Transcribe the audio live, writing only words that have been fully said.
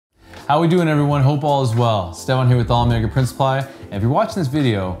How we doing, everyone? Hope all is well. Estevan here with AAPrint Supply. And if you're watching this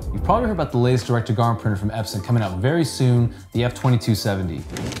video, you've probably heard about the latest direct-to-Garmin printer from Epson coming out very soon, the F2270.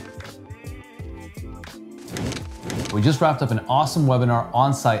 We just wrapped up an awesome webinar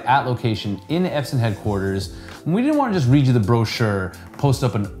on site at location in the Epson headquarters. And we didn't want to just read you the brochure, post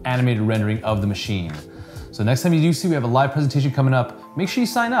up an animated rendering of the machine. So next time you do see we have a live presentation coming up, make sure you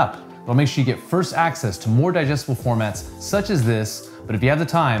sign up. It'll make sure you get first access to more digestible formats such as this. But if you have the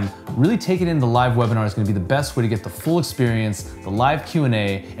time, really take it in. The live webinar is going to be the best way to get the full experience, the live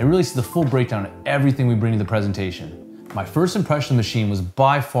Q&A, and really see the full breakdown of everything we bring to the presentation. My first impression of the machine was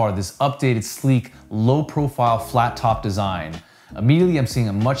by far this updated, sleek, low-profile, flat-top design. Immediately, I'm seeing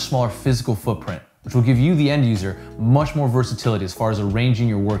a much smaller physical footprint, which will give you, the end user, much more versatility as far as arranging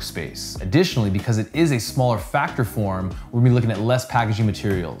your workspace. Additionally, because it is a smaller factor form, we'll be looking at less packaging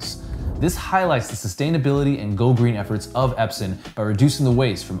materials. This highlights the sustainability and go green efforts of Epson by reducing the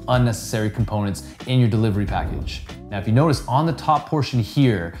waste from unnecessary components in your delivery package. Now, if you notice on the top portion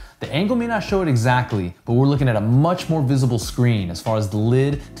here, the angle may not show it exactly, but we're looking at a much more visible screen as far as the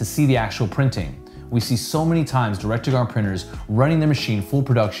lid to see the actual printing. We see so many times direct-to-Garmin printers running their machine full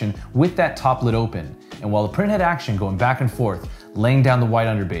production with that top lid open. And while the printhead action going back and forth, laying down the white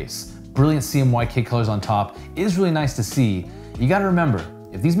underbase, brilliant CMYK colors on top is really nice to see, you gotta remember,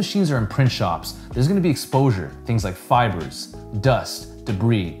 if these machines are in print shops, there's gonna be exposure, things like fibers, dust,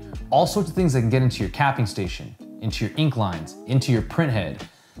 debris, all sorts of things that can get into your capping station, into your ink lines, into your printhead.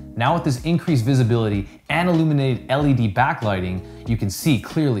 Now with this increased visibility and illuminated LED backlighting, you can see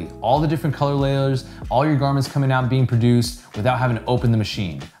clearly all the different color layers, all your garments coming out and being produced without having to open the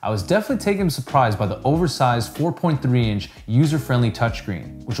machine. I was definitely taken by surprise by the oversized 4.3-inch user-friendly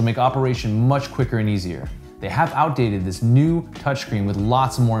touchscreen, which will make operation much quicker and easier. They have outdated this new touchscreen with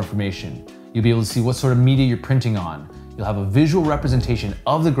lots of more information. You'll be able to see what sort of media you're printing on. You'll have a visual representation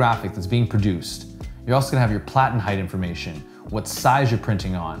of the graphic that's being produced. You're also gonna have your platen height information, what size you're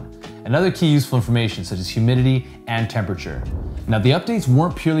printing on, and other key useful information such as humidity and temperature. Now, the updates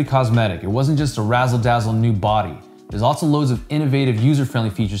weren't purely cosmetic. It wasn't just a razzle-dazzle new body. There's also loads of innovative user-friendly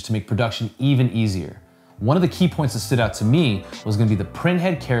features to make production even easier. One of the key points that stood out to me was going to be the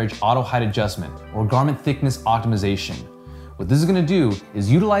Printhead Carriage auto height adjustment, or garment thickness optimization. What this is going to do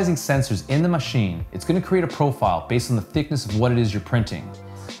is, utilizing sensors in the machine, it's going to create a profile based on the thickness of what it is you're printing.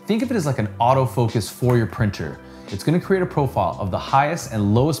 Think of it as like an autofocus for your printer. It's going to create a profile of the highest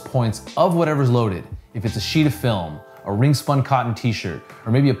and lowest points of whatever's loaded. If it's a sheet of film, a ring spun cotton t-shirt,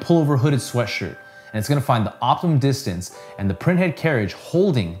 or maybe a pullover hooded sweatshirt. And it's gonna find the optimum distance, and the Printhead Carriage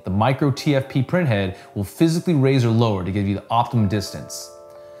holding the micro TFP printhead will physically raise or lower to give you the optimum distance.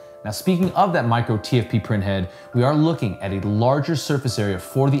 Now, speaking of that micro TFP printhead, we are looking at a larger surface area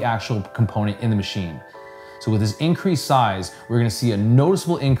for the actual component in the machine. So with this increased size, we're gonna see a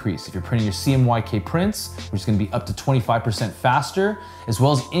noticeable increase if you're printing your CMYK prints, which is gonna be up to 25% faster, as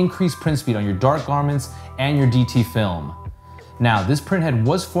well as increased print speed on your dark garments and your DT film. Now, this printhead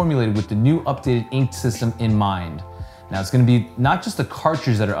was formulated with the new updated ink system in mind. Now, it's gonna be not just the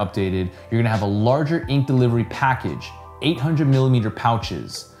cartridges that are updated, you're gonna have a larger ink delivery package, 800mm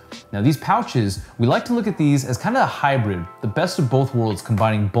pouches. Now, these pouches, we like to look at these as kind of a hybrid, the best of both worlds,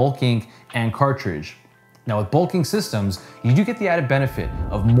 combining bulk ink and cartridge. Now, with bulk ink systems, you do get the added benefit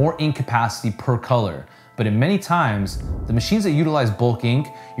of more ink capacity per color. But in many times, the machines that utilize bulk ink,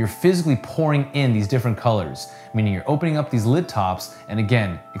 you're physically pouring in these different colors, meaning you're opening up these lid tops and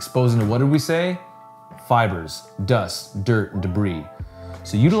again, exposing to, what did we say? Fibers, dust, dirt, and debris.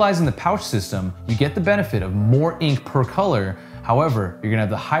 So utilizing the pouch system, you get the benefit of more ink per color. However, you're gonna have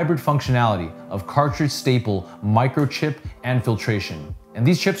the hybrid functionality of cartridge, staple, microchip, and filtration. And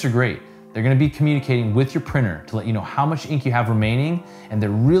these chips are great. They're gonna be communicating with your printer to let you know how much ink you have remaining, and they're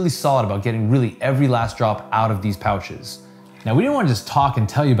really solid about getting really every last drop out of these pouches. Now, we didn't want to just talk and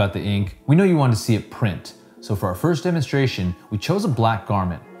tell you about the ink. We know you want to see it print. So for our first demonstration, we chose a black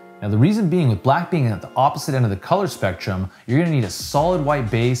garment. Now, the reason being, with black being at the opposite end of the color spectrum, you're gonna need a solid white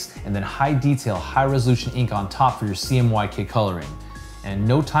base and then high detail, high resolution ink on top for your CMYK coloring. And in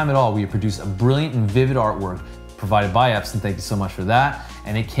no time at all, we produced a brilliant and vivid artwork provided by Epson, thank you so much for that,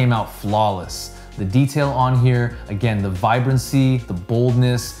 and it came out flawless. The detail on here, again, the vibrancy, the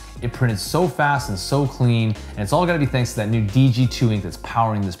boldness, it printed so fast and so clean, and it's all gotta be thanks to that new DG2 ink that's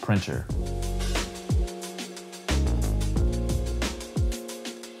powering this printer.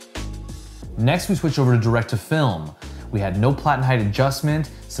 Next, we switched over to direct to film. We had no platen height adjustment,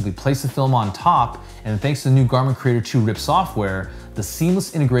 simply place the film on top, and thanks to the new Garmin Creator 2 RIP software, the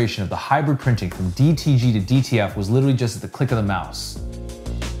seamless integration of the hybrid printing from DTG to DTF was literally just at the click of the mouse.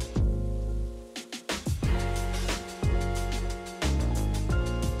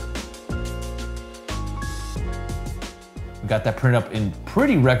 got that printed up in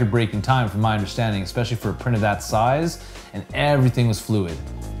pretty record-breaking time from my understanding, especially for a print of that size, and everything was fluid.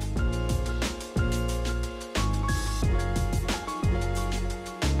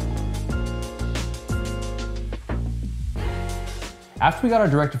 After we got our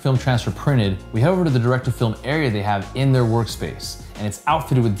direct-to-film transfer printed, we head over to the direct-to-film area they have in their workspace, and it's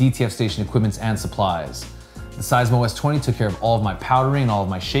outfitted with DTF station equipment and supplies. The Seismo S20 took care of all of my powdering and all of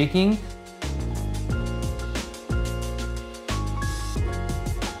my shaking.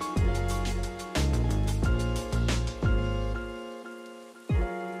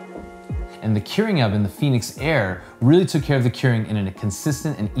 And the curing oven, the Phoenix Air, really took care of the curing in a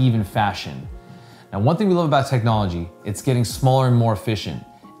consistent and even fashion. Now, one thing we love about technology, it's getting smaller and more efficient.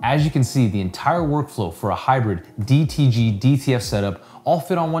 As you can see, the entire workflow for a hybrid DTG DTF setup all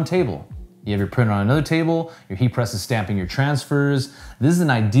fit on one table. You have your printer on another table, your heat press is stamping your transfers. This is an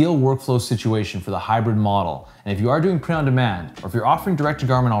ideal workflow situation for the hybrid model. And if you are doing print on demand, or if you're offering direct to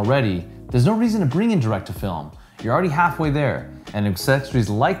Garmin already, there's no reason to bring in direct to film. You're already halfway there. And in accessories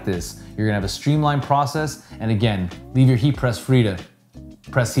like this, you're gonna have a streamlined process, and again, leave your heat press free to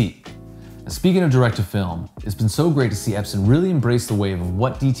press heat. Now, speaking of direct to film, it's been so great to see Epson really embrace the wave of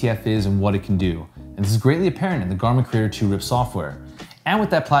what DTF is and what it can do. And this is greatly apparent in the Garmin Creator 2 RIP software. And with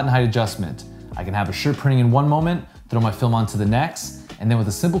that platen height adjustment, I can have a shirt printing in one moment, throw my film onto the next, and then with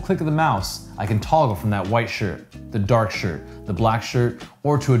a simple click of the mouse, I can toggle from that white shirt, the dark shirt, the black shirt,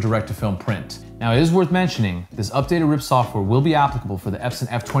 or to a direct to film print. Now, it is worth mentioning, this updated RIP software will be applicable for the Epson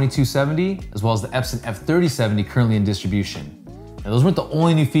F2270, as well as the Epson F3070 currently in distribution. Now, those weren't the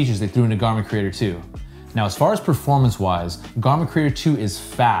only new features they threw into Garmin Creator 2. Now, as far as performance-wise, Garmin Creator 2 is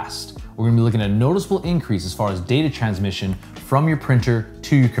fast. We're gonna be looking at a noticeable increase as far as data transmission from your printer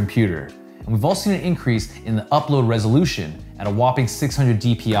to your computer. And we've also seen an increase in the upload resolution at a whopping 600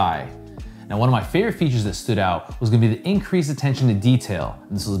 dpi. Now, one of my favorite features that stood out was gonna be the increased attention to detail.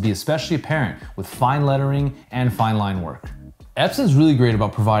 And this will be especially apparent with fine lettering and fine line work. Epson's really great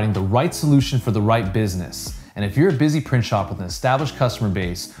about providing the right solution for the right business. And if you're a busy print shop with an established customer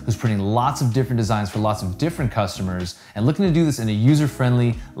base who's printing lots of different designs for lots of different customers and looking to do this in a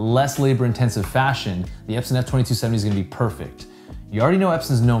user-friendly, less labor-intensive fashion, the Epson F2270 is gonna be perfect. You already know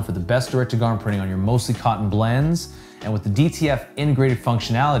Epson's known for the best direct-to-garment printing on your mostly cotton blends, and with the DTF integrated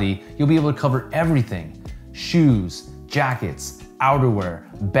functionality, you'll be able to cover everything. Shoes, jackets, outerwear,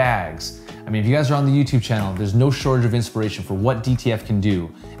 bags. I mean, if you guys are on the YouTube channel, there's no shortage of inspiration for what DTF can do.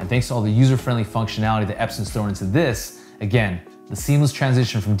 And thanks to all the user-friendly functionality that Epson's thrown into this, again, the seamless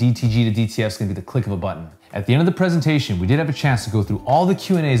transition from DTG to DTF is gonna be the click of a button. At the end of the presentation, we did have a chance to go through all the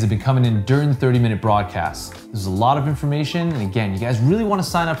Q&As that have been coming in during the 30-minute broadcast. There's a lot of information, and again, you guys really wanna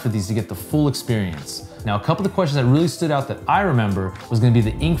sign up for these to get the full experience. Now, a couple of the questions that really stood out that I remember was gonna be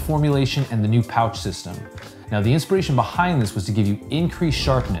the ink formulation and the new pouch system. Now, the inspiration behind this was to give you increased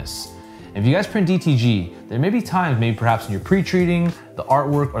sharpness. If you guys print DTG, there may be times, maybe perhaps in your pre-treating, the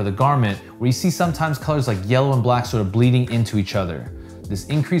artwork, or the garment, where you see sometimes colors like yellow and black sort of bleeding into each other. This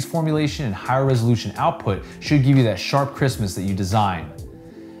increased formulation and higher resolution output should give you that sharp crispness that you design.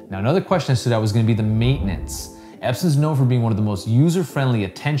 Now, another question that stood out was gonna be the maintenance. Epson's known for being one of the most user-friendly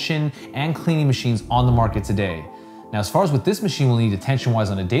attention and cleaning machines on the market today. Now, as far as what this machine will need attention-wise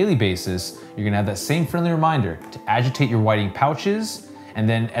on a daily basis, you're gonna have that same friendly reminder to agitate your whiting pouches, and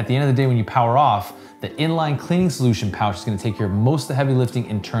then at the end of the day when you power off, the inline cleaning solution pouch is gonna take care of most of the heavy lifting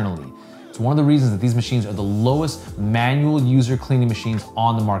internally. It's one of the reasons that these machines are the lowest manual user cleaning machines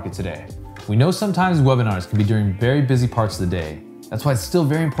on the market today. We know sometimes webinars can be during very busy parts of the day. That's why it's still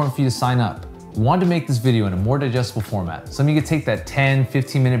very important for you to sign up. We wanted to make this video in a more digestible format, so you can take that 10,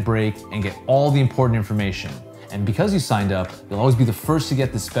 15-minute break and get all the important information. And because you signed up, you'll always be the first to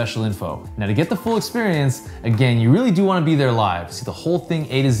get this special info. Now, to get the full experience, again, you really do want to be there live, see the whole thing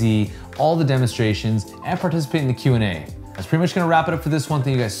A to Z, all the demonstrations, and participate in the Q&A. That's pretty much gonna wrap it up for this one.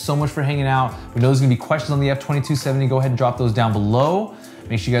 Thank you guys so much for hanging out. We know there's gonna be questions on the F2270. Go ahead and drop those down below.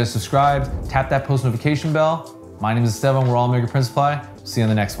 Make sure you guys subscribe, tap that post notification bell. My name is Estevan, we're all Mega Print Supply. See you on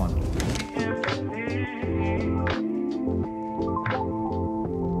the next one.